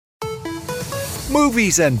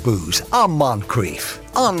Movies and Booze on Moncrief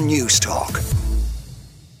on Newstalk.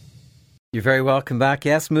 You're very welcome back.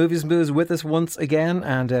 Yes, Movies and Booze with us once again,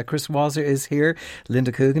 and Chris Wazzer is here,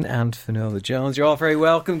 Linda Coogan and Finola Jones. You're all very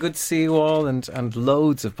welcome. Good to see you all, and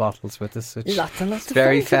loads of bottles with us. Lots and lots of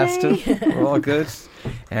very fun festive. We're all good.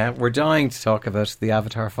 We're dying to talk about the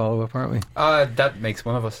Avatar follow-up, aren't we? That makes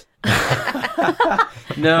one of us.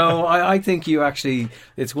 No, I think you actually,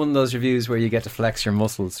 it's one of those reviews where you get to flex your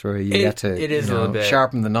muscles, where you get to it is a little bit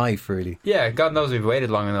sharpen the knife, really. Yeah, God knows we've waited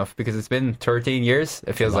long enough, because it's been 13 years.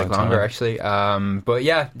 It feels like longer, actually. But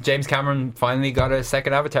yeah, James Cameron finally got a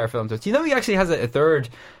second Avatar film to it. You know, he actually has a third,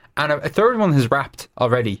 and a third one has wrapped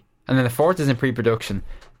already, and then the fourth is in pre-production,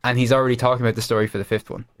 and he's already talking about the story for the fifth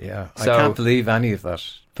one. Yeah, so, I can't believe any of that.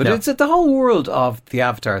 But it's the whole world of the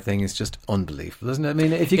Avatar thing is just unbelievable, isn't it? I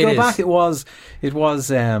mean, if you go back, it was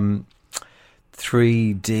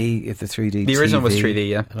 3D, if the 3D the original TV was 3D,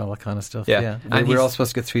 yeah, and all that kind of stuff. Yeah. And we're all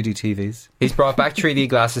supposed to get 3D TVs. He's brought back 3D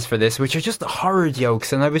glasses for this, which are just horror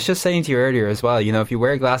jokes. And I was just saying to you earlier as well, you know, if you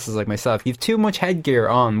wear glasses like myself, you have too much headgear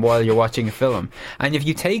on while you're watching a film, and if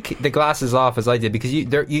you take the glasses off, as I did, because you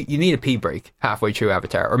need a pee break halfway through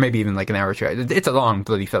Avatar, or maybe even like an hour through. It's a long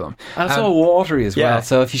bloody film, and it's all watery as well.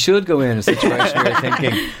 So if you should go in a situation where you're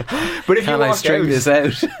thinking, but if you walk string this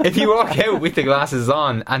out, if you walk out with the glasses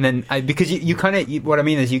on, and then because you kind of, what I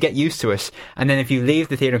mean is, you get used to it, and then if you leave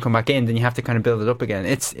the theatre and come back in, then you have to kind of build it up again.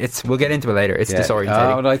 It's we'll get into it later. It's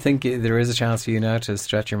disorientating. But I think there is a chance for you now to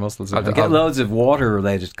stretch your muscles and get loads of water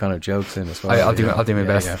related kind of jokes in as well. I'll do my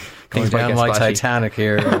best. Yeah. Going down like Titanic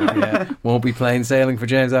here. Won't be plain sailing for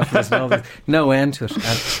James after this. No end to it.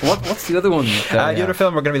 And what's the other one? The other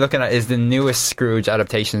film we're going to be looking at is the newest Scrooge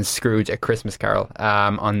adaptation, Scrooge: A Christmas Carol,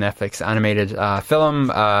 on Netflix. Animated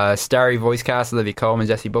film, starry voice cast. Olivia Colman,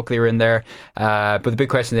 Jessie Buckley are in there. But the big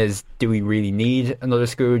question is, do we really need another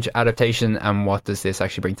Scrooge adaptation, and what does this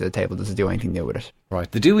actually bring to the table? Does it do anything new with it? Right,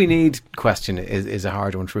 the do we need question is a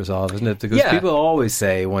hard one to resolve, isn't it? Because people always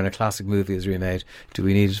say when a classic movie is remade, do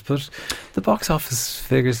we need it? But the box office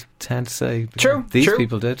figures tend to say true. These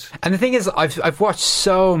people did. And the thing is, I've watched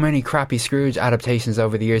so many crappy Scrooge adaptations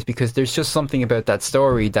over the years, because there's just something about that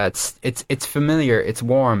story that's it's familiar, it's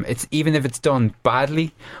warm. It's even if it's done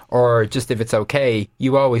badly, or just if it's okay,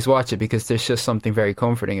 you always watch it because there's just something very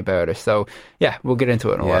comforting about it. So yeah, we'll get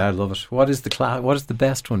into it in a while. Yeah, I love it. What is the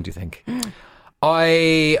best one, do you think? So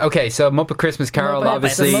Muppet Christmas Carol, Muppets,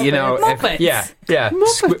 obviously, Muppets. you know, Muppets.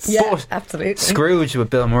 absolutely. Scrooge with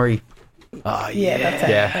Bill Murray. Oh yeah, that's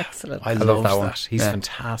excellent. I love that one. He's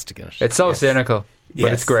fantastic in it. It's so cynical,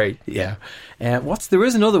 but it's great. Yeah. There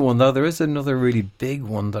is another one though. There is another really big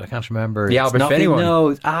one that I can't remember. The Albert Finney one. No,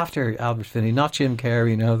 it's after Albert Finney, not Jim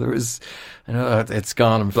Carrey. No, there was. I know it's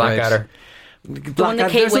gone. I'm afraid. Blackadder. The one that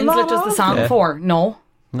Kate Winslet does the song for. No.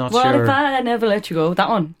 Not what sure. What if I never let you go? That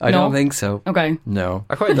one? I don't think so. Okay. No.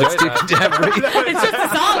 I quite enjoy that. It's just a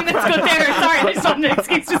song that's good there. Sorry, I just want an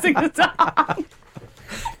excuse to sing the song.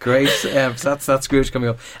 Great. So that's Scrooge coming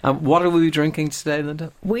up. What are we drinking today,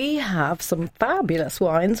 Linda? We have some fabulous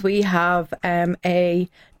wines. We have a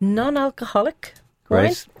non-alcoholic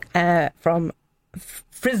wine from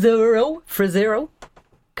Frizzero.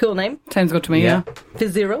 Cool name. Sounds good to me, yeah.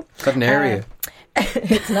 Frizzero. Is that an area?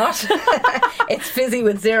 It's not. It's fizzy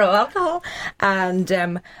with zero alcohol. And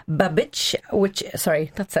Babich, which,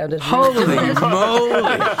 sorry, that sounded... Holy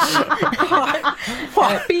moly!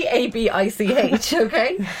 Babich,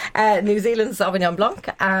 okay? New Zealand Sauvignon Blanc,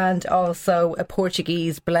 and also a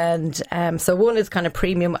Portuguese blend. So one is kind of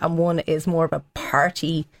premium and one is more of a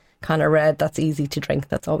party kind of red that's easy to drink.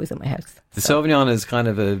 That's always in my house. The Sauvignon is kind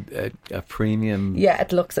of a premium. Yeah,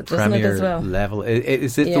 it looks it, doesn't it, as well? Level.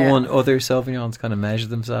 Is it the one other Sauvignons kind of measure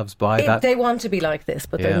themselves by that? They want to be like this,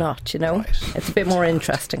 but they're not, you know. Right. It's a bit more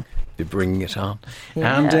interesting. You're bringing it on.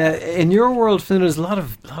 Yeah. And in your world, Finn, there's a lot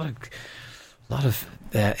of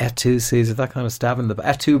Et tu, Caesar, that kind of stabbing the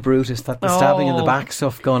Et tu, Brutus, that stabbing in the back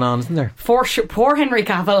stuff going on, isn't there? Poor Henry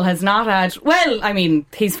Cavill has not had... Well, I mean,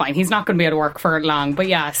 he's fine. He's not going to be able to work for long. But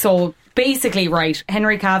yeah, so basically, right,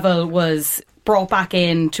 Henry Cavill was brought back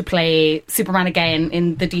in to play Superman again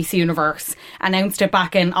in the DC universe. Announced it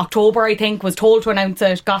back in October, I think. Was told to announce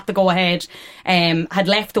it. Got the go-ahead. Had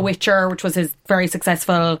left The Witcher, which was his very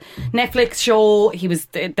successful Netflix show.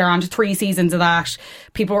 They're on to 3 seasons of that.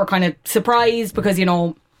 People were kind of surprised because, you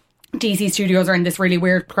know, DC Studios are in this really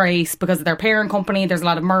weird place because of their parent company. There's a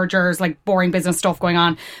lot of mergers, like boring business stuff going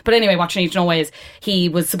on. But anyway, what you need to know is he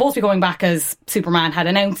was supposed to be going back as Superman, had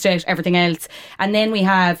announced it, everything else. And then we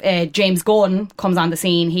have James Gunn comes on the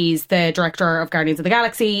scene. He's the director of Guardians of the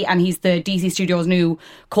Galaxy and he's the DC Studios' new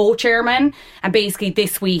co-chairman. And basically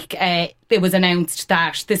this week, it was announced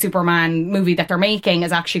that the Superman movie that they're making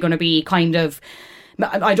is actually going to be kind of,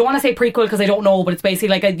 I don't want to say prequel because I don't know, but it's basically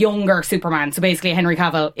like a younger Superman. So basically Henry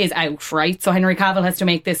Cavill is out, right? So Henry Cavill has to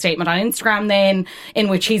make this statement on Instagram then, in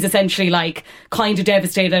which he's essentially like kind of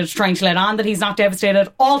devastated, trying to let on that he's not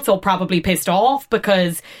devastated. Also probably pissed off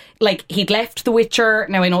because like he'd left The Witcher.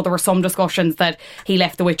 Now I know there were some discussions that he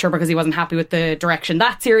left The Witcher because he wasn't happy with the direction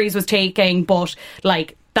that series was taking, but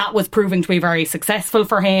like that was proving to be very successful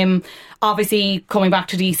for him. Obviously, coming back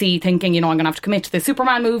to DC, thinking, I'm going to have to commit to the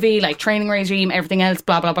Superman movie, like training regime, everything else,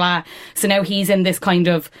 blah, blah, blah. So now he's in this kind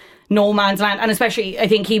of no man's land. And especially, I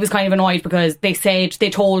think he was kind of annoyed because they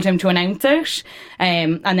told him to announce it.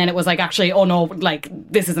 And then it was like, actually, oh no, like,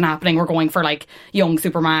 this isn't happening. We're going for like young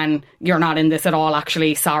Superman. You're not in this at all,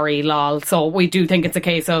 actually. Sorry, lol. So we do think it's a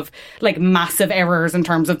case of like massive errors in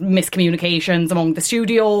terms of miscommunications among the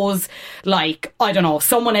studios. Like, I don't know,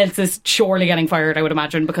 someone else is surely getting fired, I would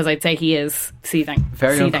imagine, because I'd say he is seething.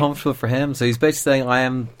 Very uncomfortable for him. So he's basically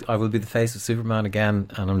saying, I will be the face of Superman again,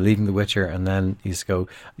 and I'm leaving The Witcher. And then he's go,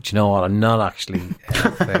 do you know what? I'm not actually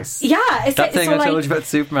the face. Yeah, that thing so I told you about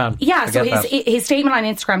Superman. Yeah, so his statement on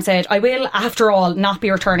Instagram said, I will, after all, not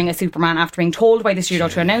be returning as Superman after being told by the studio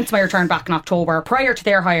to announce my return back in October. Prior to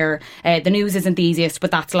their hire, the news isn't the easiest,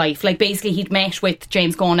 but that's life. Like, basically, he'd met with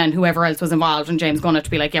James Gunn and whoever else was involved, and James Gunn had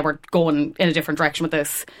to be like, yeah, we're going in a different direction with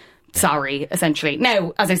this. Sorry, essentially.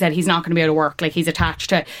 Now, as I said, he's not going to be able to work. Like, he's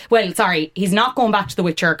attached to... Well, sorry, he's not going back to The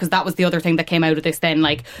Witcher, because that was the other thing that came out of this then.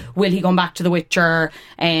 Like, will he go back to The Witcher?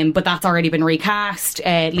 But that's already been recast.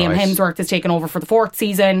 Liam Hemsworth has taken over for the 4th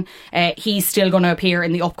season. He's still going to appear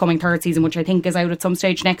in the upcoming 3rd season, which I think is out at some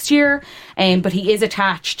stage next year. But he is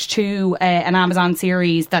attached to an Amazon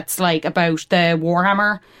series that's like about the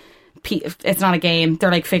Warhammer. It's not a game. They're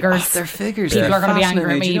like figures. Oh, they're figures. People are going to be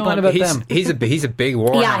angry at me. But about them? He's a big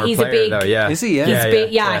Warhammer player, though. Yeah, is he?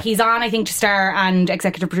 Yeah, he's on, I think, to star and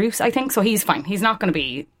executive produce, I think. So he's fine. He's not going to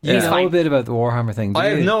be. You he's know fine. a bit about the Warhammer thing. I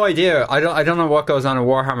have no idea. I don't know what goes on in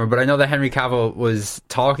Warhammer, but I know that Henry Cavill was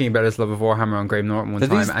talking about his love of Warhammer on Graham Norton one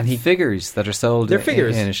time, and figures that are sold. They're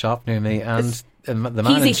figures in a shop near me, and the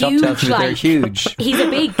man in the shop tells me they're huge. He's a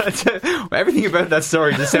big... Everything about that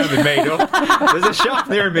story just sounded made up. There's a shop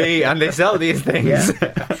near me and they sell these things. Yeah.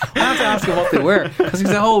 I had to ask him what they were, because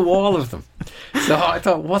there's a whole wall of them. So I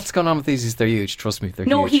thought, what's going on with these? They're huge. Trust me, they're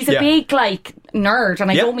huge. No, he's a big like nerd, and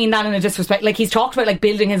I don't mean that in a disrespect. Like, he's talked about like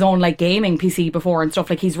building his own like gaming PC before and stuff.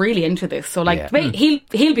 Like, he's really into this. So like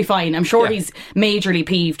he'll be fine. I'm sure he's majorly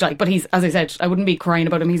peeved. Like, but he's, as I said, I wouldn't be crying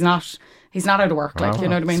about him. He's not out of work, like, you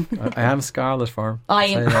know what I mean? I am scarlet for him.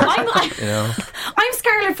 I'm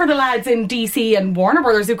scarlet for the lads in DC and Warner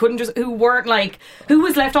Brothers who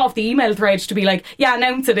was left off the email thread to be like, yeah,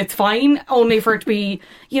 announce it, it's fine, only for it to be,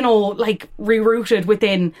 like rerouted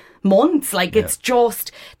within months. Like, it's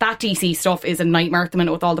just that DC stuff is a nightmare at the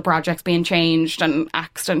minute with all the projects being changed and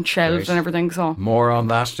axed and shelved and everything. So more on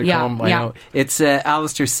that to come. I know. It's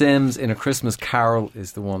Alistair Sims in A Christmas Carol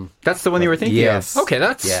is the one. That's the one you were thinking of? Okay,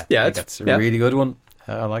 that's a really good one.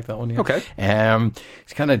 I like that one. Yeah. Okay. You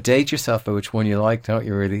kind of date yourself by which one you like, don't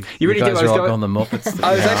you? Really, you really guys do. are all going the Muppets.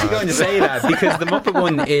 I was actually going to say that because the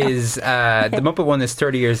Muppet one is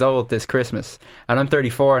 30 years old this Christmas, and I'm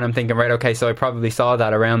 34, and I'm thinking, right, okay, so I probably saw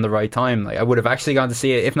that around the right time. Like, I would have actually gone to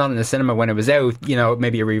see it, if not in the cinema when it was out,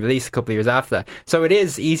 maybe a re-release a couple of years after that. So it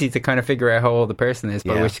is easy to kind of figure out how old the person is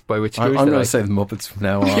by which. I'm going to say the Muppets from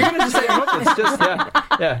now on. You're going to just say the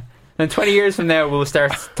Muppets, yeah. And 20 years from now, we'll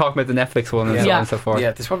start talking about the Netflix one and so on and so forth.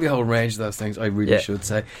 Yeah, there's probably a whole range of those things, I really should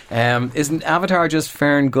say. Isn't Avatar just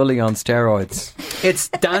Fern Gully on steroids? It's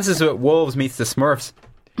Dances with Wolves meets the Smurfs.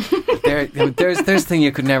 There's the thing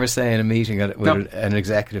you could never say in a meeting with an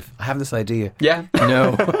executive. I have this idea. Yeah.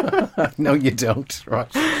 No. No, you don't. Right.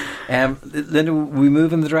 Linda, we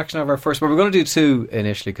move in the direction of our first, but we're going to do 2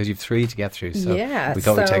 initially because you've 3 to get through. So we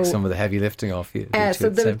thought we'd take some of the heavy lifting off you. So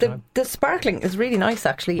the sparkling is really nice,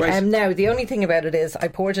 actually. Right. Now, the only thing about it is I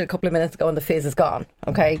poured it a couple of minutes ago and the fizz is gone.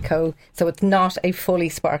 Okay, so it's not a fully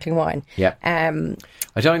sparkling wine. Yeah. I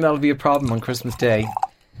don't think that'll be a problem on Christmas Day.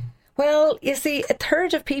 Well, you see, a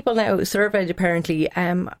third of people now surveyed apparently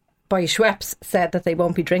by Schweppes said that they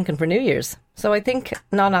won't be drinking for New Year's. So I think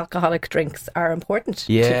non-alcoholic drinks are important to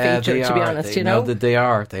feature, to be honest. They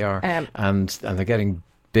are. And they're getting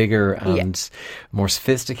bigger and more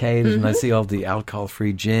sophisticated. And I see all the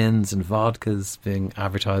alcohol-free gins and vodkas being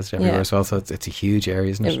advertised everywhere as well. So it's a huge area,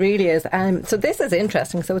 isn't it? It really is. So this is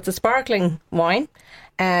interesting. So it's a sparkling wine,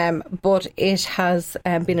 but it has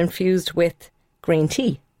been infused with green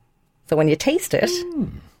tea. So when you taste it,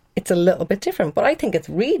 it's a little bit different, but I think it's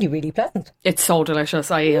really, really pleasant. It's so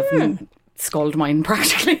delicious. I have it's gold mine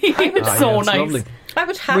practically. It's Ah, so yeah, it's nice. lovely. I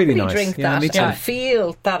would happily Really nice. drink Yeah, me that too. and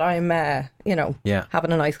feel that I'm, Yeah.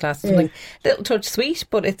 having a nice glass of something. Little touch sweet,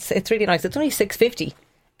 but it's really nice. It's only $6.50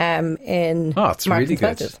 in Oh, it's Marks really and good.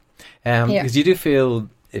 Spencer's. Because Yeah. you do feel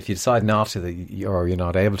if you decide not to, or you're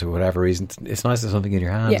not able to, for whatever reason, it's nice to have something in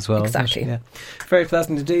your hand Yeah, as well. isn't it? exactly. Yeah. Very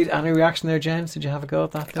pleasant indeed. Any reaction there, James? Did you have a go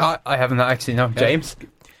at that? Thing? I haven't actually, no. James?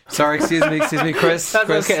 Sorry, excuse me, Chris. That's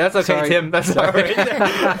Chris, okay, sorry. Tim. That's all right.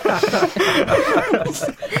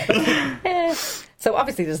 So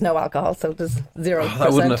obviously there's no alcohol, so there's 0%.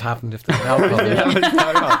 That wouldn't have happened if there was alcohol in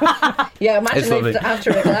it. Yeah, imagine It's lovely.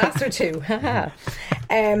 after a glass or two.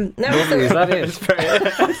 No, Lovely, is so, that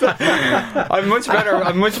it? I'm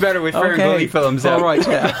much better with Fern Gully films. All right,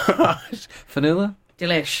 yeah. Fanula?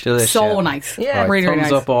 Delish. So yeah. nice. Yeah. Right, Really, really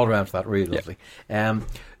thumbs nice. up all around for that. Really lovely.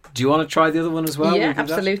 Do you want to try the other one as well? yeah, We can do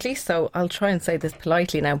that? absolutely. So I'll try and say this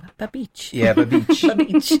politely now. Babiche. Yeah, Babiche.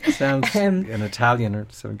 Babiche. Sounds an Italian, or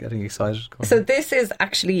so I'm getting excited. Go on. So this is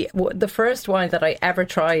actually the first wine that I ever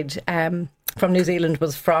tried from New Zealand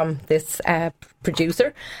was from this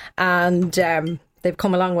producer, and they've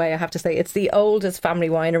come a long way, I have to say. It's the oldest family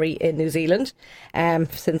winery in New Zealand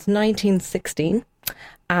since 1916.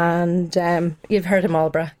 And you've heard of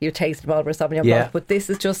Marlborough, you've tasted Marlborough Sauvignon Yeah. Blanc, but this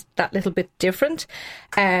is just that little bit different.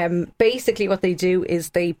 Basically what they do is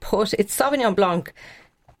it's Sauvignon Blanc,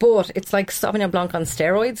 but it's like Sauvignon Blanc on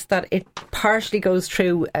steroids, that it partially goes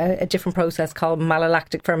through a different process called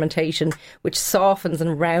malolactic fermentation, which softens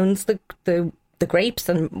and rounds the grapes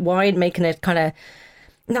and wine, making it kind of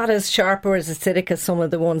not as sharp or as acidic as some of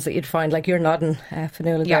the ones that you'd find, like you're nodding,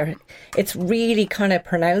 Fanula, Yeah. there. It's really kind of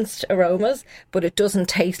pronounced aromas, but it doesn't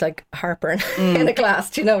taste like heartburn in a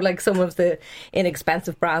glass, like some of the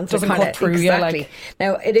inexpensive brands. Doesn't are kinda, cut through you, exactly. like.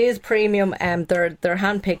 Now, it is premium, they're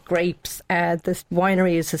hand-picked grapes. This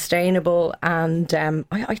winery is sustainable, and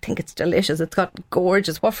I think it's delicious. It's got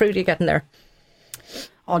gorgeous... What fruit are you getting there?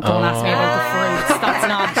 Oh, don't ask me about the fruits. That's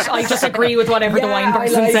not. I just agree with whatever the wine I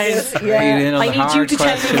person like says. it. Are you in on I the need you hard to tell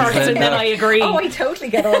me questions first, and then I agree. Oh, I totally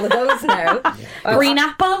get all of those now. Green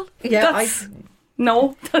apple. Yeah, That's,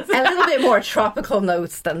 no. a little bit more tropical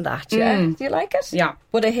notes than that, yeah. Do you like it? Yeah.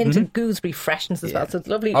 With a hint of gooseberry freshness as well, so it's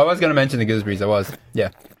lovely. I was going to mention the gooseberries. I was.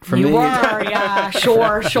 Yeah. For You me, were, yeah,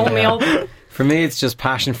 sure. Show me up. For me, it's just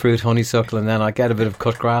passion fruit, honeysuckle, and then I get a bit of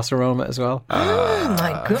cut grass aroma as well. Oh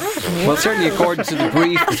my God. Well, certainly according to the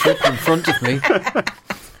brief that's written in front of me.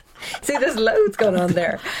 See, there's loads going on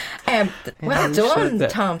there. Well done,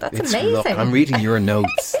 Tom. That's amazing. Look, I'm reading your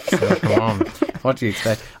notes. So come on. What do you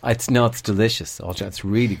expect? It's delicious. It's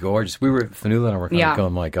really gorgeous. We were, Fanula and I were kind Yeah. of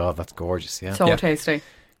going, my God, that's gorgeous. Yeah. So Yeah. tasty.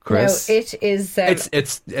 Chris? No, it is...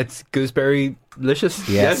 It's gooseberry delicious.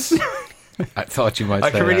 Yes. I thought you might I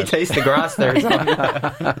say can really that. taste the grass there.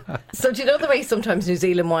 So do you know the way sometimes New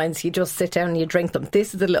Zealand wines, you just sit down and you drink them?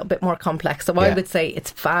 This is a little bit more complex. So I Yeah. would say it's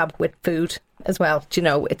fab with food as well. Do you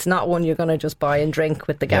know, it's not one you're going to just buy and drink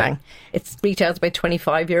with the gang. It retails about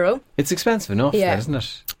 €25. It's expensive enough, Yeah. isn't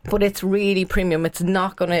it? But it's really premium. It's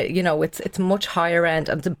not going to, it's much higher end,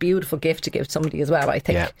 and it's a beautiful gift to give somebody as well, I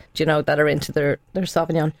think, Yeah. do you know, that are into their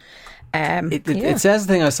Sauvignon. It says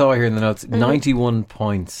the thing I saw here in the notes, 91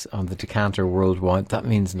 points on the Decanter World Wine. That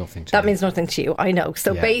means nothing to That me. means nothing to you, I know.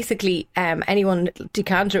 So Yeah. basically,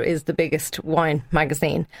 Decanter is the biggest wine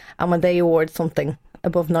magazine, and when they award something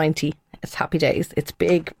above 90, it's happy days. It's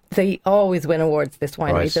big. They always win awards, this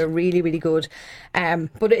winery. Right. They're really, really good.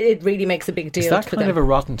 But it really makes a big deal Is that for kind them. of a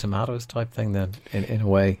Rotten Tomatoes type thing then, in a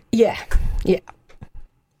way? Yeah.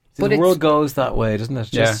 See, But the it's- world goes that way, doesn't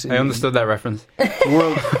it? Yeah, I understood that reference.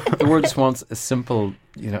 The world just wants a simple,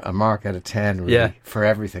 a mark out of 10, really, Yeah. for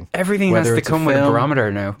everything. Everything Whether has to it's a come with a film-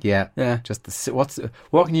 barometer now. Yeah, Yeah. Just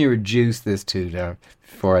what can you reduce this to now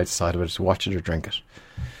before I decide whether to watch it or drink it?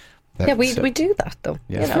 Yeah, we do that though.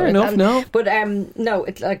 Yeah, fair enough, no. But no,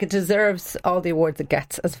 it deserves all the awards it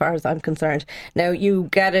gets, as far as I'm concerned. Now you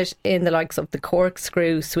get it in the likes of the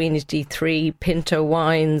Corkscrew, Sweeney's D3, Pinto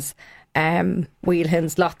Wines,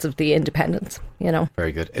 Wheelhins, lots of the independents.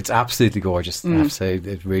 Very good. It's absolutely gorgeous. I have to say,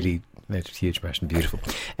 it really made a huge impression. Beautiful.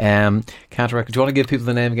 Can't record. Do you want to give people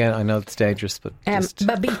the name again? I know it's dangerous, but just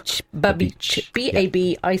Babiche, Babiche.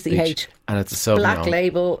 Babich, and it's a Sauvignon. Black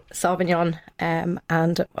Label Sauvignon, and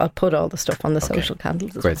I'll put all the stuff on the social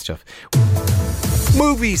candles as Great stuff.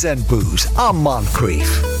 Movies and Booze on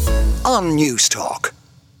Moncrief on News Talk.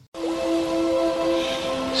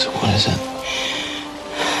 So what is it?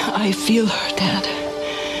 I feel her, Dad.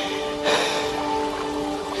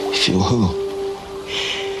 You feel who?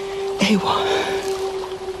 Awa.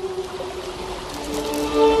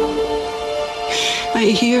 I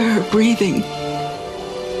hear her breathing.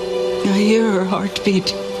 I hear her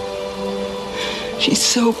heartbeat. She's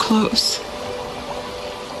so close.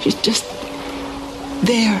 She's just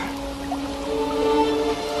there.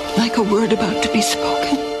 Like a word about to be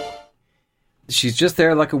spoken. She's just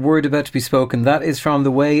there like a word about to be spoken. That is from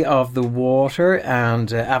The Way of the Water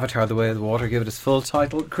and Avatar The Way of the Water. Give it its full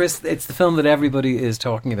title. Chris, it's the film that everybody is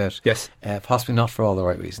talking about. Yes. Possibly not for all the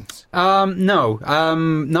right reasons. No.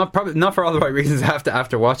 Not for all the right reasons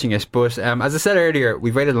after watching it. But as I said earlier,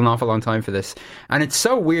 we've waited an awful long time for this. And it's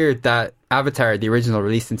so weird that Avatar, the original,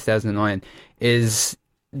 released in 2009, is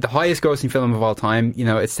the highest grossing film of all time. You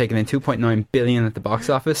know, it's taken in 2.9 billion at the box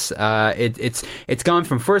office. It's gone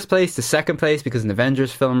from first place to second place because an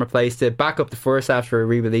Avengers film replaced it, back up to first after a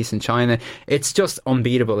re-release in China. It's just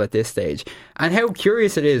unbeatable at this stage. And how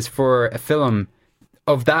curious it is for a film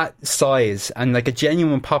of that size and like a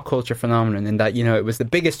genuine pop culture phenomenon, in that, you know, it was the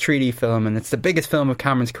biggest 3D film and it's the biggest film of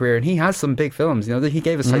Cameron's career, and he has some big films. You know, he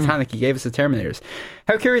gave us Titanic, he gave us The Terminators.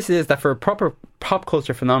 How curious it is that for a proper pop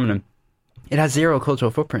culture phenomenon, it has zero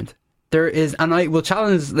cultural footprint. There is, and I will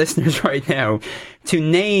challenge listeners right now to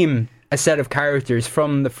name a set of characters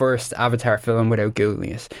from the first Avatar film without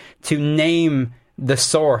Googling it. To name the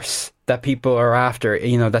source that people are after,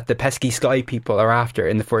 you know, that the pesky sky people are after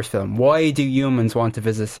in the first film. Why do humans want to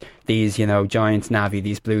visit these, you know, giant Na'vi,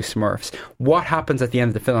 these blue Smurfs? What happens at the end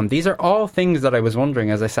of the film? These are all things that I was wondering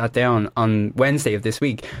as I sat down on Wednesday of this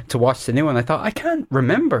week to watch the new one. I thought, I can't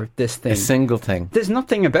remember this thing. A single thing. There's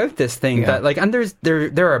nothing about this thing that, like, and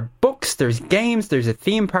there are books, there's games, there's a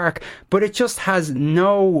theme park, but it just has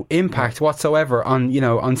no impact whatsoever on, you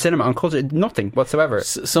know, on cinema, on culture. Nothing whatsoever.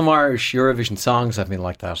 Some Irish Eurovision songs have been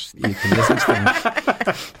like that. You can listen to them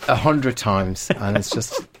 100 times and it's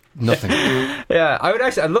just nothing. Yeah,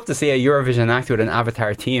 I'd love to see a Eurovision act with an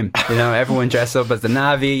Avatar team. You know, everyone dressed up as the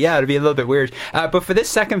Na'vi. Yeah, it'd be a little bit weird. But for this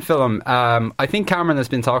second film, I think Cameron has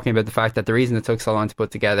been talking about the fact that the reason it took so long to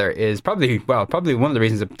put together is probably one of the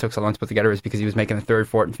reasons it took so long to put together is because he was making a third,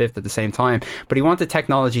 fourth and fifth at the same time. But he wanted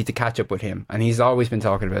technology to catch up with him. And he's always been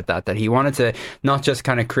talking about that he wanted to not just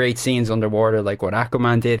kind of create scenes underwater like what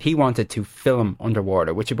Aquaman did. He wanted to film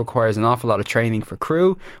underwater, which requires an awful lot of training for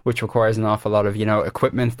crew, which requires an awful lot of, you know,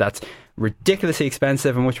 equipment that's ridiculously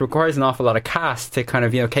expensive, and which requires an awful lot of cast to kind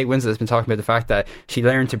of, you know, Kate Winslet has been talking about the fact that she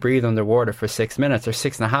learned to breathe underwater for 6 minutes or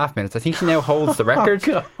 6.5 minutes. I think she now holds the record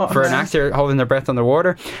for an actor holding their breath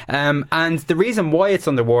underwater. And the reason why it's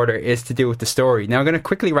underwater is to do with the story. Now I'm going to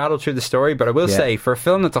quickly rattle through the story, but I will say for a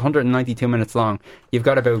film that's 192 minutes long, you've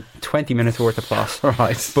got about 20 minutes worth of plot.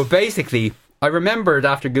 Right. But basically, I remembered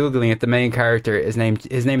after Googling it, the main character his name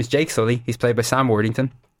is Jake Sully. He's played by Sam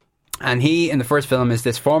Worthington. And he, in the first film, is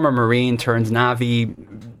this former Marine turns Na'vi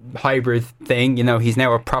hybrid thing. You know, he's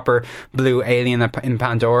now a proper blue alien in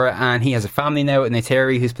Pandora, and he has a family now in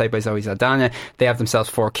Neytiri, who's played by Zoe Saldana. They have themselves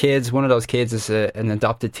 4 kids. One of those kids is an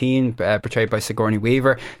adopted teen portrayed by Sigourney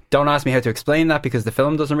Weaver. Don't ask me how to explain that because the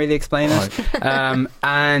film doesn't really explain it.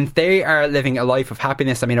 And they are living a life of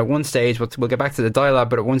happiness. I mean, at one stage, we'll get back to the dialogue,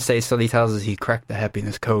 but at one stage Sully tells us he cracked the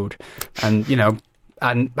happiness code. And, you know,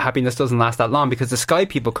 and happiness doesn't last that long because the Sky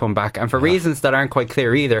people come back, and for reasons that aren't quite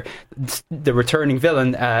clear either, the returning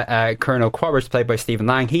villain, Colonel Quabbers, played by Stephen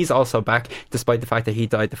Lang, he's also back despite the fact that he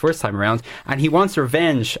died the first time around, and he wants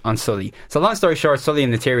revenge on Sully. So long story short, Sully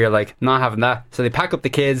and Neytiri are like, not having that. So they pack up the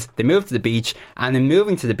kids, they move to the beach, and in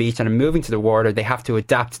moving to the beach and in moving to the water, they have to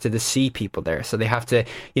adapt to the sea people there. So they have to,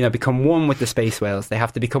 you know, become one with the space whales. They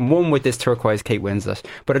have to become one with this turquoise Kate Winslet.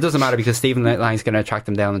 But it doesn't matter because Stephen Lang's going to track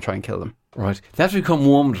them down and try and kill them. Right. They have to become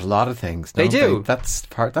one with a lot of things. They do. That's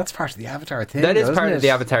part of the Avatar thing. That is part of the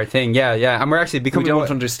Avatar thing, yeah. And we're actually becoming... We don't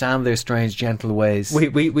understand their strange, gentle ways.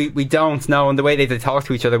 We don't know, and the way they talk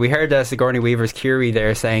to each other. We heard Sigourney Weaver's Curie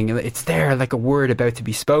there saying, it's there like a word about to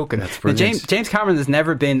be spoken. That's brilliant. James Cameron has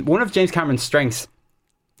never been... One of James Cameron's strengths,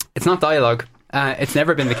 it's not dialogue. It's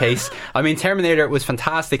never been the case. I mean, Terminator was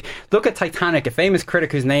fantastic. Look at Titanic. A famous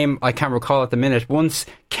critic whose name I can't recall at the minute once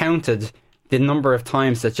counted the number of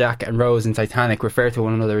times that Jack and Rose in Titanic refer to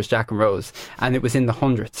one another as Jack and Rose, and it was in the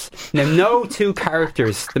hundreds. Now, no two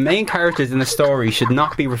characters, the main characters in the story, should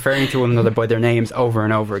not be referring to one another by their names over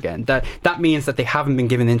and over again. That means that they haven't been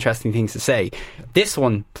given interesting things to say. This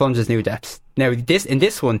one plunges new depths. Now, in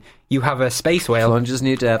this one, you have a space whale. Plunges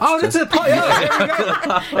new depths. Oh, that's a point. Yeah, there we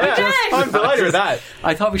go. Yeah, I'm delighted with that.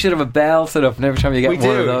 I thought we should have a bell set up, and every time you get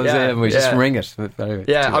one of those in, we just ring it. Anyway,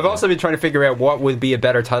 yeah, I've also been trying to figure out what would be a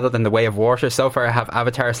better title than The Way of Water. So far, I have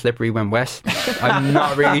Avatar Slippery When Wet. I'm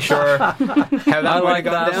not really sure how that might have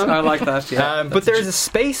gone down. I like that, yeah. But there's a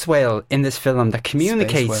space whale in this film that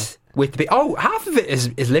communicates with the... Oh, half of it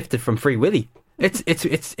is lifted from Free Willy.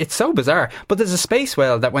 It's so bizarre. But there's a space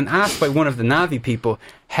whale that when asked by one of the Na'vi people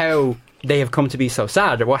how they have come to be so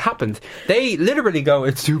sad, or what happened. They literally go,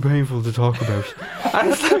 it's too painful to talk about.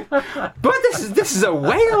 And it's like, but this is a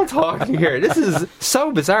whale talking here. This is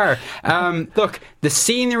so bizarre. Look, the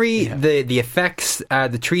scenery, the effects,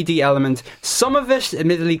 the 3D element, some of it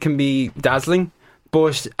admittedly can be dazzling.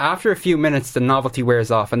 But after a few minutes, the novelty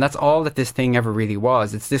wears off, and that's all that this thing ever really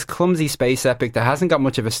was. It's this clumsy space epic that hasn't got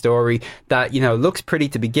much of a story, that, you know, looks pretty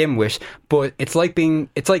to begin with, but it's like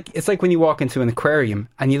when you walk into an aquarium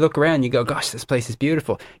and you look around, you go, gosh, this place is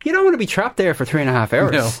beautiful. You don't want to be trapped there for 3.5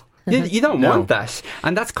 hours. No. You don't want that.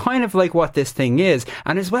 And that's kind of like what this thing is.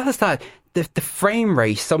 And as well as that, the frame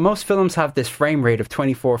rate. So most films have this frame rate of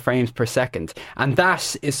 24 frames per second, and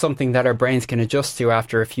that is something that our brains can adjust to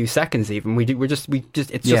after a few seconds. Even it's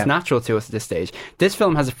just natural to us at this stage. This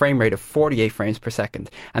film has a frame rate of 48 frames per second,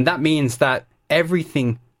 and that means that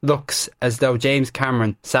everything looks as though James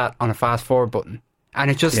Cameron sat on a fast forward button. And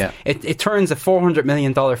it just it turns a $400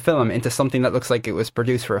 million film into something that looks like it was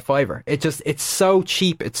produced for a $5. It's so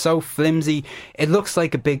cheap, it's so flimsy, it looks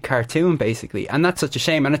like a big cartoon basically, and that's such a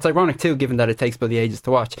shame. And it's ironic too, given that it takes bloody ages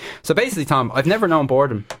to watch. So basically, Tom, I've never known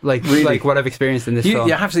boredom like what I've experienced in this film.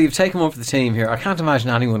 You've taken one for the team here. I can't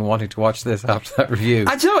imagine anyone wanting to watch this after that review.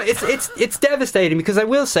 I know it's devastating, because I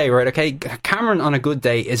will say, right, okay, Cameron on a good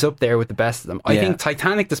day is up there with the best of them. I think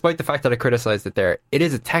Titanic, despite the fact that I criticised it there, it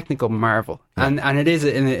is a technical marvel, and it is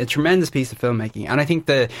a tremendous piece of filmmaking. And I think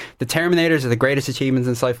the Terminators are the greatest achievements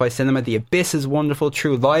in sci-fi cinema. The Abyss is wonderful.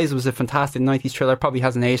 True Lies was a fantastic 90s thriller, probably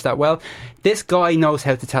hasn't aged that well. This guy knows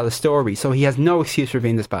how to tell a story, so he has no excuse for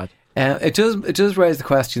being this bad. It does raise the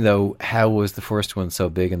question, though, how was the first one so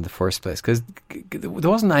big in the first place? Because there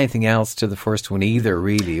wasn't anything else to the first one either,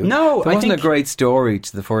 really. No, there wasn't a great story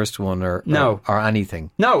to the first one or anything.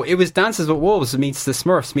 No, it was Dances with Wolves meets The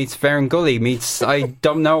Smurfs meets Fern Gully meets I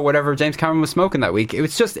don't know, whatever James Cameron was smoking that week. It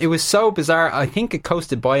was so bizarre. I think it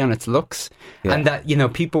coasted by on its looks, and that, you know,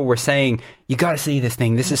 people were saying, you got to see this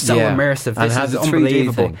thing. This is so immersive. This is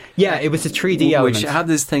unbelievable. Thing. Yeah, it was a 3D element, which had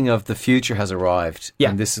this thing of the future has arrived. Yeah,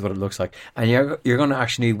 and this is what it looks like. And you're going to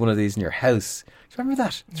actually need one of these in your house. Do you remember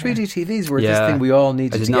that 3D TVs were this thing we all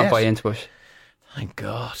needed? I did not buy into it. Thank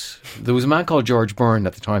God. There was a man called George Byrne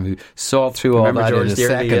at the time who saw through all that in a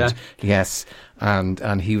second. Yeah. Yes.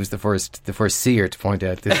 And he was the first seer to point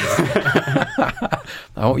out this.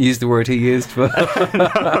 I won't use the word he used,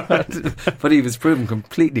 but he was proven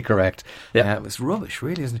completely correct. Yeah. It was rubbish,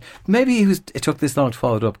 really, isn't it? Maybe it took this long to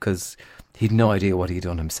follow it up because he'd no idea what he'd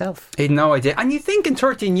done himself. He'd no idea. And you think in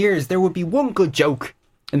 13 years there would be one good joke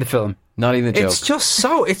in the film. Not even a joke. It's just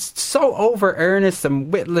so over earnest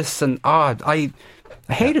and witless and odd. I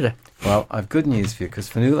hated it. Well, I've good news for you, because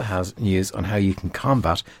Fionnuala has news on how you can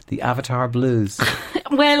combat the Avatar blues.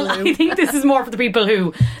 Well, I think this is more for the people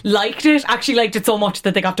who actually liked it so much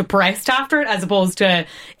that they got depressed after it, as opposed to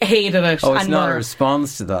hated it. Oh, it's not a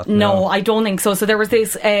response to that. No, I don't think so. So there was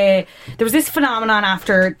this phenomenon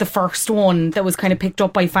after the first one that was kind of picked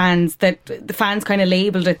up by fans, that the fans kind of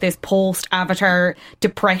labelled it this post-Avatar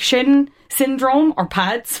depression syndrome, or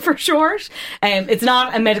PADS for short. It's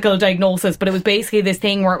not a medical diagnosis, but it was basically this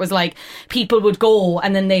thing where it was like people would go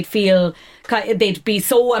and then they'd be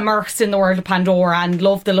so immersed in the world of Pandora and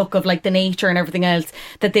love the look of like the nature and everything else,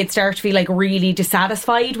 that they'd start to feel like really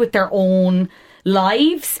dissatisfied with their own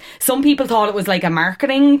lives. Some people thought it was like a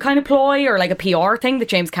marketing kind of ploy or like a PR thing that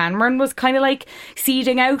James Cameron was kind of like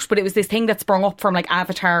seeding out, but it was this thing that sprung up from like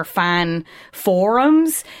Avatar fan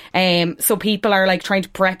forums. So people are like trying to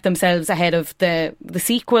prep themselves ahead of the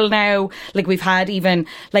sequel now. Like we've had even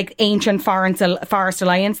like Ancient Forest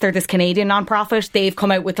Alliance, they're this Canadian non-profit. They've come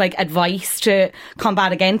out with like advice to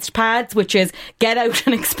combat against PADS, which is get out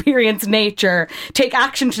and experience nature, take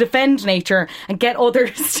action to defend nature, and get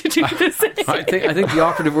others to do the same. I think the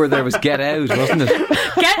operative word there was get out, wasn't it?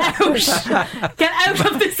 Get out! Get out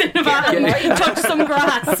of the cinema! Touch some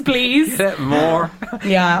grass, please. Get more.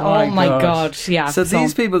 Yeah, oh my God. Yeah. So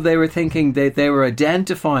these people, they were thinking, they were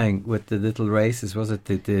identifying with the little races, was it?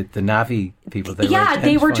 The Na'vi people? They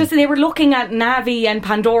were looking at Na'vi and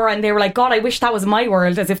Pandora and they were like, God, I wish that was my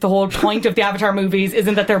world, as if the whole point of the Avatar movies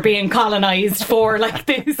isn't that they're being colonised for like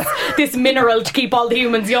this mineral to keep all the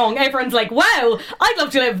humans young. Everyone's like, wow, I'd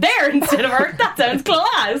love to live there instead of Earth. That sounds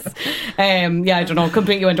class. I don't know,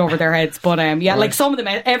 completely went over their heads. But like some of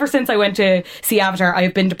them, ever since I went to see Avatar, I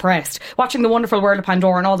have been depressed. Watching The Wonderful World of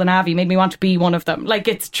Pandora and all the Na'vi made me want to be one of them. Like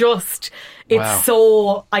it's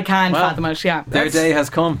so, I can't fathom it. Yeah, their day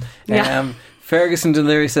has come. Yeah. Ferguson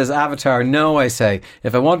Dunleary says, Avatar, no, I say.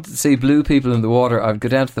 If I wanted to see blue people in the water, I'd go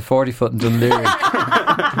down to the 40 foot in Dunleary.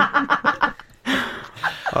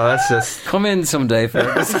 that's just... Come in someday,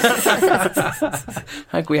 Fergus. I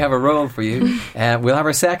think we have a role for you. We'll have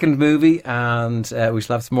our second movie, and we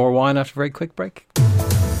shall have some more wine after a very quick break.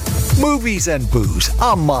 Movies and Booze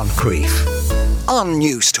on Moncrief on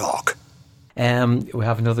News Talk. We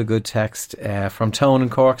have another good text from Tone in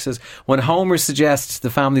Cork. Says, when Homer suggests the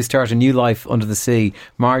family start a new life under the sea,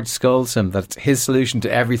 Marge scolds him that it's his solution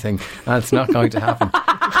to everything and it's not going to happen.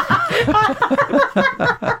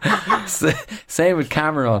 Same with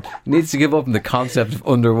Cameron. He needs to give up on the concept of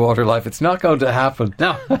underwater life. It's not going to happen.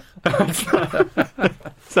 No.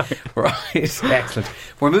 Sorry. Right, excellent.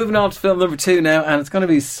 We're moving on to film number 2 now, and it's going to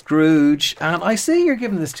be Scrooge. And I see you're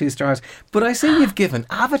giving this 2 stars, but I see you've given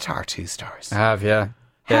Avatar 2 stars. I have, yeah.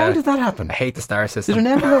 How did that happen? I hate the star system. Did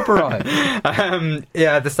an envelope arrive?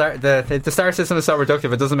 The star system is so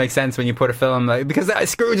reductive. It doesn't make sense when you put a film because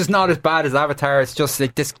Scrooge is not as bad as Avatar. It's just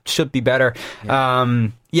like this should be better.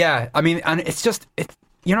 Yeah. I mean, and it's just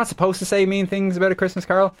you're not supposed to say mean things about A Christmas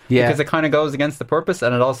Carol because it kind of goes against the purpose,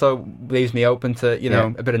 and it also leaves me open to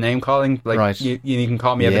a bit of name calling. Like right. you can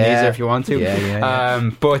call me Ebenezer if you want to.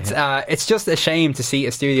 But it's just a shame to see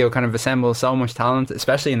a studio kind of assemble so much talent,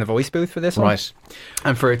 especially in the voice booth for this one, right?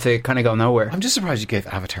 And for it to kind of go nowhere. I'm just surprised you gave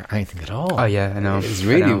Avatar anything at all. Oh yeah, I know. It's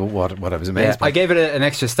really what I was amazed by. I gave it an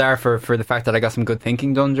extra star for the fact that I got some good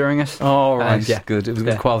thinking done during it. Oh right, good. It was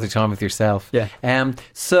good quality time with yourself. Yeah.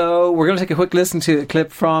 So we're going to take a quick listen to a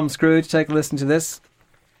clip from Scrooge. Take a listen to this.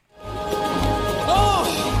 Oh,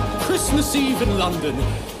 Christmas Eve in London.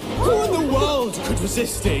 Who in the world could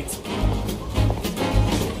resist it?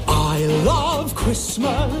 I love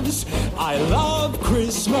Christmas. I love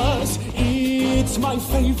Christmas. It's my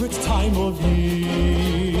favourite time of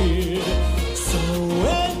year. So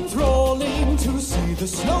enthralling to see the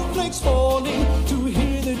snowflakes falling, to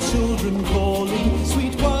hear the children calling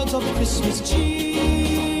sweet words of Christmas cheer.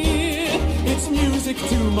 It's music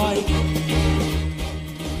to my ear.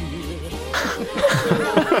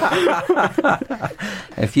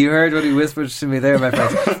 If you heard what he whispered to me there, my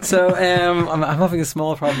friends. So I'm having a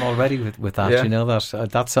small problem already with that. Yeah. You know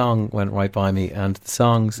that song went right by me, and the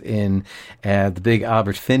songs in the big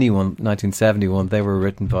Albert Finney one, 1971, they were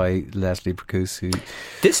written by Leslie Bricusse. Who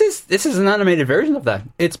This is an animated version of that.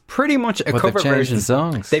 It's pretty much a cover they've changed version. the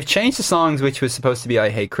songs. They've changed the songs, which was supposed to be "I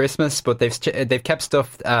Hate Christmas," but they've kept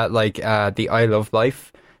stuff like the "I Love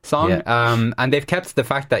Life" song, and they've kept the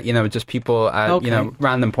fact that just people at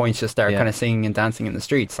random points just start kind of singing and dancing in the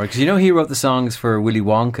streets. Because he wrote the songs for Willy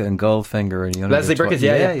Wonka and Goldfinger and Leslie Bricusse,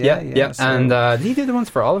 yeah. So, and did he do the ones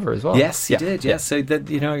for Oliver as well? Yes, he did. Yes, so that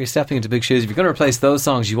you're stepping into big shoes. If you're going to replace those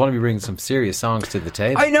songs, you want to be bringing some serious songs to the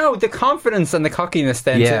table. I know the confidence and the cockiness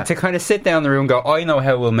then to kind of sit down in the room and go, I know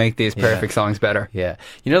how we'll make these perfect songs better. Yeah,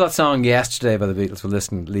 you know that song "Yesterday" by the Beatles. Well,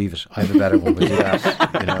 listen, leave it. I have a better one. We'll do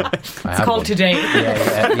that. It's called "Today."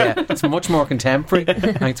 Yeah. It's much more contemporary. I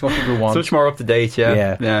think it's what people want. So much more up to date.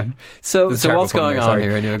 Yeah. So what's going on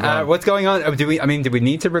here? Anyway, what's going on? Do we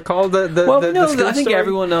need to recall the I think story?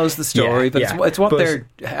 Everyone knows the story, but it's what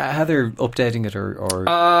how they're updating it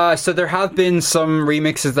or. So there have been some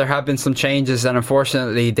remixes, there have been some changes, and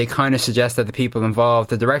unfortunately, they kind of suggest that the people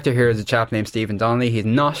involved. The director here is a chap named Stephen Donnelly. He's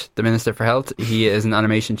not the Minister for Health. He is an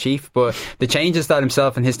animation chief, but the changes that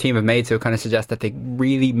himself and his team have made to it kind of suggest that they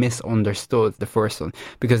really misunderstood the first one,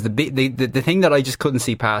 because the thing that I just couldn't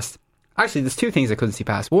see past. Actually, there's 2 things I couldn't see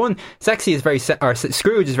past. One,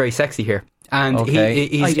 Scrooge is very sexy here. And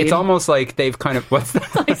it's almost like they've kind of... What's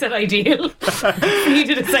that? I said ideal.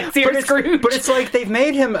 Needed a sexier Scrooge. But it's like they've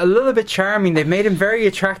made him a little bit charming. They've made him very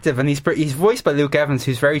attractive. And he's voiced by Luke Evans,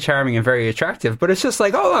 who's very charming and very attractive. But it's just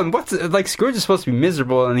like, Scrooge is supposed to be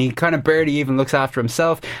miserable, and he kind of barely even looks after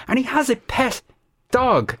himself. And he has a pet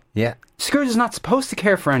dog. Yeah. Scrooge is not supposed to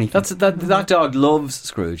care for anything. That dog loves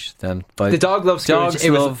Scrooge. Then the dog loves Scrooge. Dogs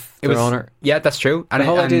love their owner. Yeah, that's true. And the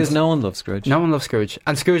whole idea is no one loves Scrooge. No one loves Scrooge,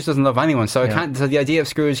 and Scrooge doesn't love anyone. So So the idea of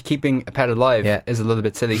Scrooge keeping a pet alive is a little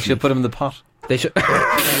bit silly. You should put him in the pot. They should.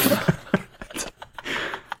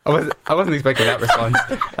 I wasn't expecting that response.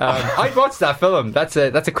 I'd watch that film. That's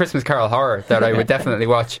a Christmas Carol horror that I would definitely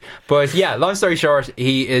watch. But yeah, long story short,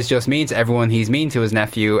 he is just mean to everyone. He's mean to his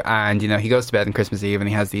nephew, and he goes to bed on Christmas Eve and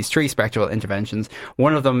he has these 3 spectral interventions.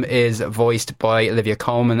 One of them is voiced by Olivia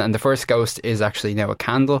Colman, and the first ghost is actually now a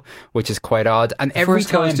candle, which is quite odd. And every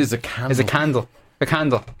first ghost is a candle. A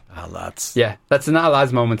candle. Oh, lads. Yeah, that's not a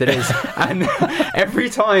lads moment, it is. And every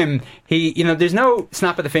time there's no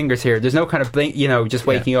snap of the fingers here. There's no kind of blink, just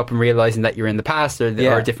waking up and realising that you're in the past or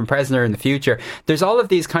a different present or in the future. There's all of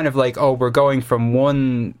these kind of like, we're going from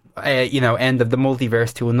one end of the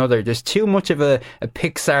multiverse to another. There's too much of a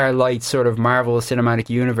Pixar-like sort of Marvel Cinematic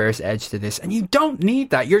Universe edge to this, and you don't need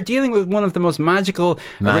that. You're dealing with one of the most magical.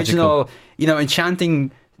 Original,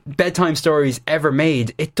 enchanting bedtime stories ever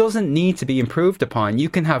made. It doesn't need to be improved upon. You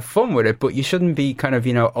can have fun with it, but you shouldn't be kind of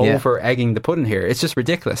over egging the pudding here. It's just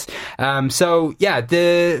ridiculous.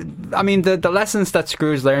 The lessons that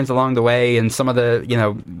Scrooge learns along the way and some of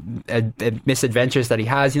the misadventures that he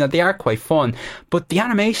has, they are quite fun, but the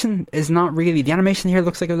animation is not really. The animation here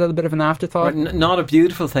looks like a little bit of an afterthought. Not a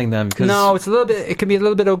beautiful thing then, because no, it's a little bit. It can be a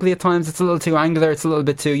little bit ugly at times. It's a little too angular. It's a little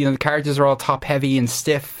bit too. The characters are all top heavy and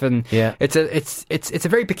stiff, and it's a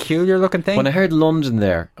very peculiar looking thing. When I heard London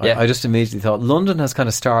there, I just immediately thought London has kind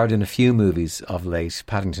of starred in a few movies of late.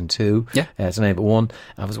 Paddington 2, to name but one.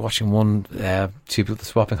 I was watching one, two people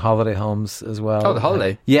swapping holiday homes as well. Oh, The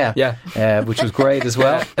Holiday. Which was great as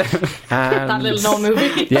well. And that little known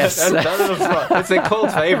movie. Yes. that little spot. It's a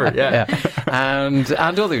cult favourite, and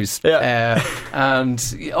others.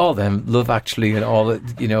 And all them, Love Actually and all,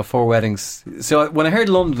 Four Weddings. So when I heard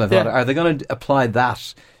London, I thought, are they going to apply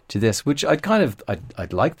that to this? Which I'd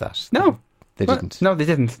like that. No. They didn't. No, they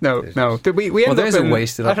didn't. No. We end there's up in, a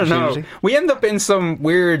wasted opportunity. opportunity. We end up in some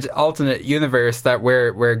weird alternate universe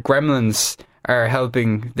where Gremlins are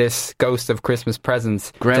helping this Ghost of Christmas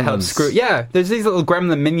Presents to help Scrooge. Yeah, there's these little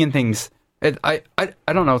gremlin minion things. I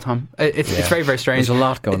don't know, Tom. It's very, very strange. There's a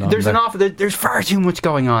lot going on. There's far too much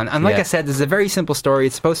going on. And like I said, this is a very simple story.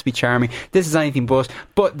 It's supposed to be charming. This is anything but.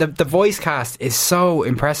 But the voice cast is so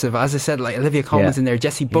impressive. As I said, like Olivia Colman's in there.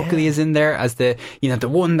 Jessie Buckley is in there as the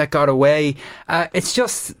one that got away. It's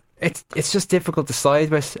just difficult to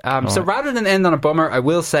side with. So rather than end on a bummer, I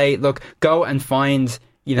will say, look, go and find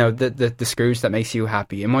the Scrooge that makes you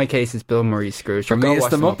happy. In my case, it's Bill Murray's Scrooge. For me, it's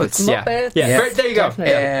the Muppets. Yeah. There you go.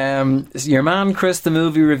 Your man Chris, the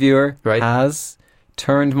movie reviewer, has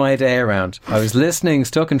turned my day around. I was listening,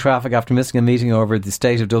 stuck in traffic after missing a meeting over the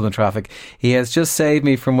state of Dublin traffic. He has just saved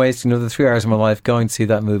me from wasting another 3 hours of my life going to see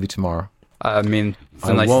that movie tomorrow. I mean, it's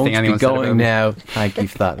the I nicest won't thing anyone be going said about now. Thank you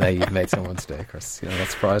for that. Now you've made someone's day, Chris. Not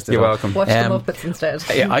surprised. You're welcome. Watch the Muppets instead.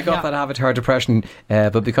 I got that Avatar depression,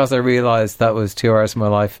 but because I realised that was 2 hours of my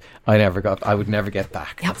life, I would never get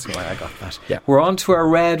back. That's why I got that. Yeah. We're on to our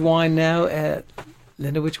red wine now.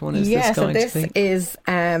 Linda, which one is this going to be? So this is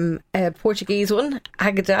a Portuguese one,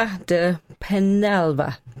 Águeda de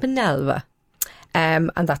Penalva.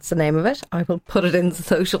 And that's the name of it. I will put it in the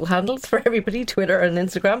social handles for everybody, Twitter and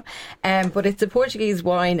Instagram. But it's a Portuguese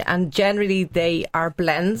wine, and generally they are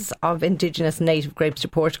blends of indigenous native grapes to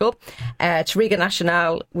Portugal. Touriga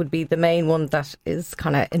Nacional would be the main one that is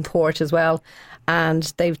kind of in port as well.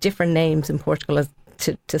 And they've different names in Portugal as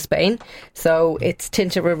to Spain. So it's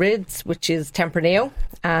Tinta Roriz, which is Tempranillo,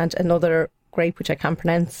 and another grape which I can't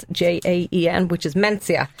pronounce, Jaen, which is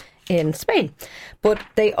Mencia in Spain. But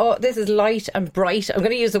this is light and bright. I'm going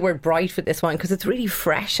to use the word bright for this one because it's really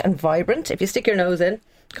fresh and vibrant. If you stick your nose in,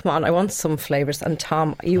 come on, I want some flavours. And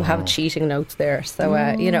Tom, you have cheating notes there. So,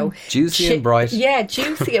 juicy and bright. Yeah,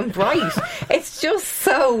 juicy and bright. It's just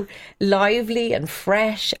so lively and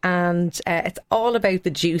fresh, and it's all about the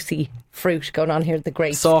juicy fruit going on here, the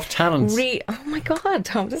grapes. Soft tannins. Oh my God,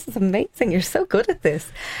 Tom, this is amazing. You're so good at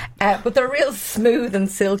this. But they're real smooth and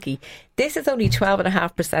silky. This is only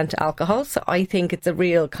 12.5% alcohol, so I think it's a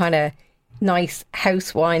real kind of nice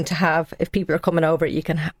house wine to have. If people are coming over, you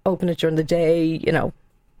can open it during the day, or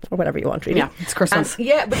whatever you want, really. Yeah, it's Christmas.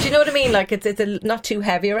 But you know what I mean? Like, it's not too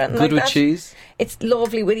heavy or anything Good like with that. cheese. It's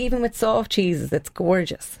lovely, even with soft cheeses. It's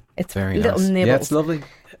gorgeous. It's Very little nice. nibbles. Yeah, it's lovely.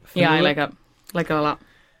 Yeah, I like it. Like it a lot.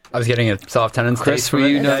 I was getting a soft tenant. Chris, were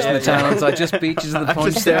you noticing the tannins? I just beat you to the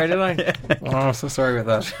punch there, didn't I? Oh, I'm so sorry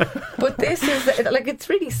about that. But this is it's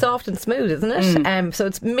really soft and smooth, isn't it? So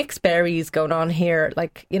it's mixed berries going on here,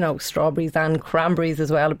 strawberries and cranberries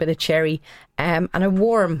as well, a bit of cherry, and a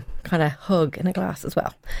warm kind of hug in a glass as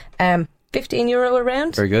well. €15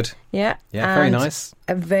 around. Very good. Yeah. Yeah, very and nice.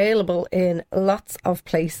 Available in lots of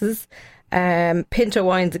places. Pinto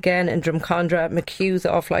Wines again in Drumcondra, McHugh's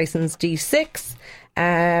off licence D6.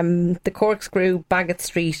 The Corkscrew, Bagot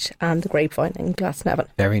Street, and the Grapevine in Glasnevin.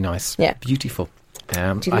 Very nice. Yeah. Beautiful. I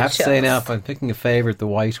have to say now, if I'm picking a favourite, the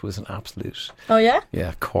white was an absolute. Oh, yeah?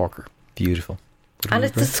 Yeah, corker. Beautiful. And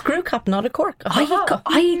it's a screw cap, not a cork.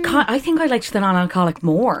 I think I liked the non-alcoholic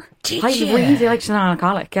more. Did I you? really liked the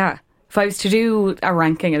non-alcoholic, yeah. If I was to do a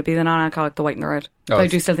ranking, it'd be the non-alcoholic, the white and the red. I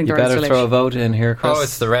do still think the You red is better delicious. throw a vote in here, Chris. Oh,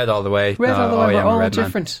 it's the red all the way. Red all the way. We're I'm a all red man.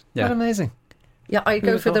 different. Yeah. Not amazing. Yeah, I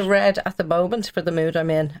go for the red at the moment for the mood I'm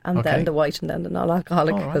in, and then the white, and then the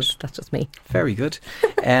non-alcoholic, because that's just me. Very good.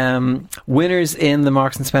 Winners in the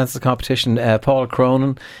Marks and Spencer competition: Paul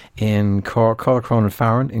Cronin in Cork, Paul Cronin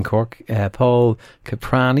Farron in Cork, Paul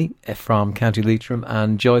Caprani from County Leitrim,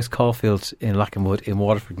 and Joyce Caulfield in Lackenwood in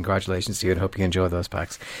Waterford. Congratulations to you, and hope you enjoy those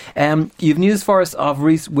packs. You've news for us of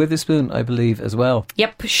Reese Witherspoon, I believe, as well.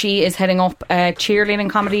 Yep, she is heading up a cheerleading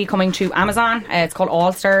comedy coming to Amazon. It's called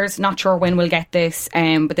All Stars. Not sure when we'll get this,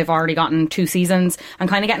 but they've already gotten 2 seasons. I'm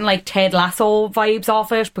kind of getting like Ted Lasso vibes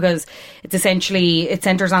off it, because it's essentially, it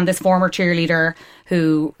centres on this former cheerleader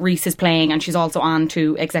who Reese is playing, and she's also on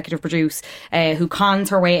to executive produce, who cons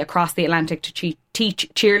her way across the Atlantic to teach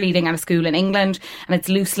cheerleading at a school in England. And it's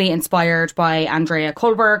loosely inspired by Andrea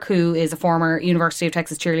Kullberg, who is a former University of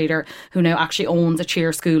Texas cheerleader who now actually owns a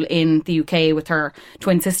cheer school in the UK with her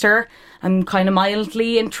twin sister. I'm kind of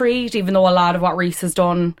mildly intrigued, even though a lot of what Reese has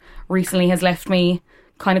done recently has left me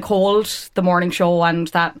kind of cold. The morning show, and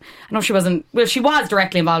that, I know she wasn't, well, she was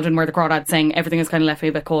directly involved in Where the Crawdads Sing. Everything has kind of left me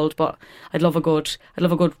a bit cold, but I'd love a good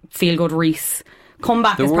feel good Reese.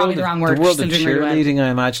 Comeback is probably the wrong word. The world of doing really cheerleading, well.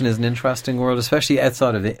 I imagine, is an interesting world, especially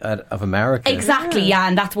outside of America. Exactly, yeah,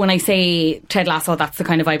 and that's when I say Ted Lasso, that's the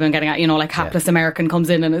kind of vibe I'm getting at. You know, like hapless American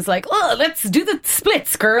comes in and is like, oh, let's do the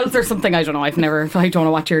splits, girls, or something. I don't know. I don't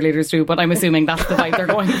know what cheerleaders do, but I'm assuming that's the vibe they're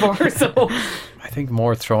going for. So I think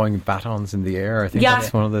more throwing batons in the air. I think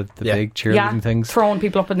that's one of the big cheerleading things. Throwing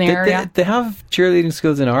people up in the air. They have cheerleading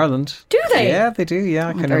schools in Ireland. Do they? Yeah, they do. Yeah,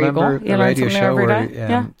 I can there remember a radio show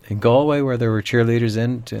where, in Galway where there were cheerleaders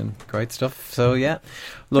in doing great stuff. So yeah,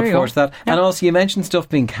 look forward to that. And also, you mentioned stuff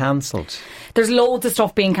being cancelled. There's loads of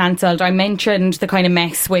stuff being cancelled. I mentioned the kind of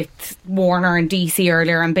mess with Warner and DC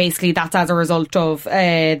earlier, and basically that's as a result of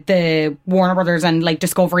the Warner Brothers and like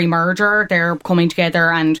Discovery merger. They're coming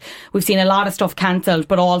together, and we've seen a lot of stuff cancelled,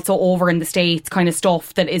 but also over in the States, kind of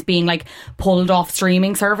stuff that is being like pulled off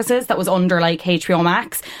streaming services that was under like HBO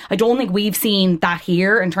Max. I don't think we've seen that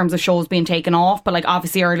here in terms of shows being taken off, but like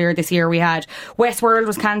obviously earlier this year we had Westworld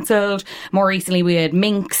was cancelled. More recently we had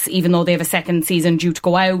Minx, even though they have a second season due to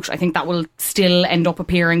go out. I think that will still end up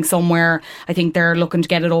appearing somewhere. I think they're looking to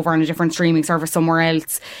get it over on a different streaming service somewhere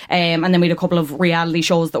else. And then we had a couple of reality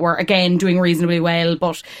shows that were again doing reasonably well,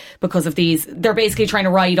 but because of these, they're basically trying to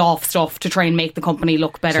write off stuff to try and make the company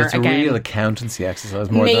look better. So it's again. a real accountancy exercise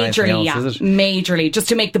more than anything else, is it? Majorly, just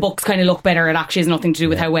to make the books kind of look better. It actually has nothing to do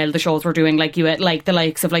with how well the shows were doing. Like you had like the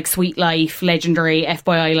likes of like Sweet Life, Legendary,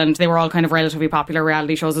 F-Boy Island. They were all kind of relatively popular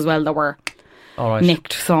reality shows as well that were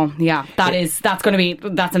nicked. So yeah, that's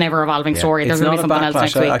an ever evolving story. There's going to be something else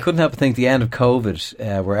next week. I couldn't help but think the end of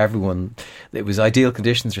COVID, where it was ideal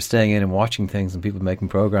conditions for staying in and watching things and people making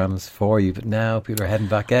programs for you, but now people are heading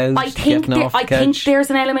back out. I think there's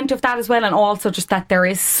an element of that as well, and also just that there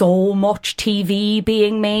is so much TV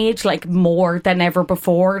being made, like more than ever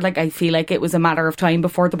before. Like I feel like it was a matter of time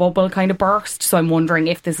before the bubble kind of burst. So I'm wondering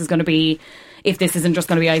if this isn't just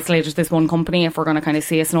going to be isolated to this one company, if we're going to kind of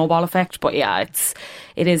see a snowball effect. But yeah,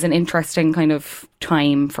 it is an interesting kind of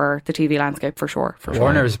time for the TV landscape for sure.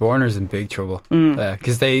 Warner's in big trouble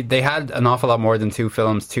because they had an awful lot more than two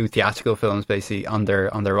theatrical films basically on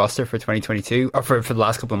their roster for 2022 or for the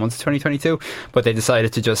last couple of months of 2022, but they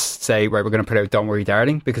decided to just say, right, we're going to put out Don't Worry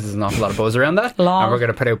Darling because there's an awful lot of buzz around that, and we're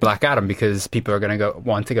going to put out Black Adam because people are going to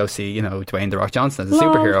want to go see Dwayne The Rock Johnson as a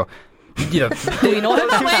superhero. Do you know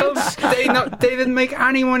how they didn't make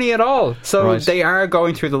any money at all, so they are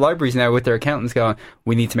going through the libraries now with their accountants going,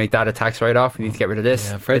 we need to make that a tax write-off, we need to get rid of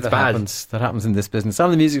this. It's bad. That happens in this business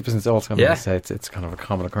and the music business also. It's kind of a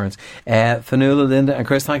common occurrence. Fionnuala, Linda and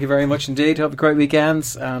Chris, thank you very much indeed. Have a great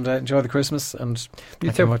weekend and enjoy the Christmas, and thank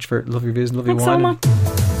you very much for lovely reviews and lovely wine.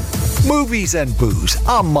 Movies and Booze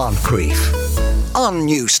on Moncrief on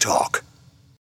News Talk.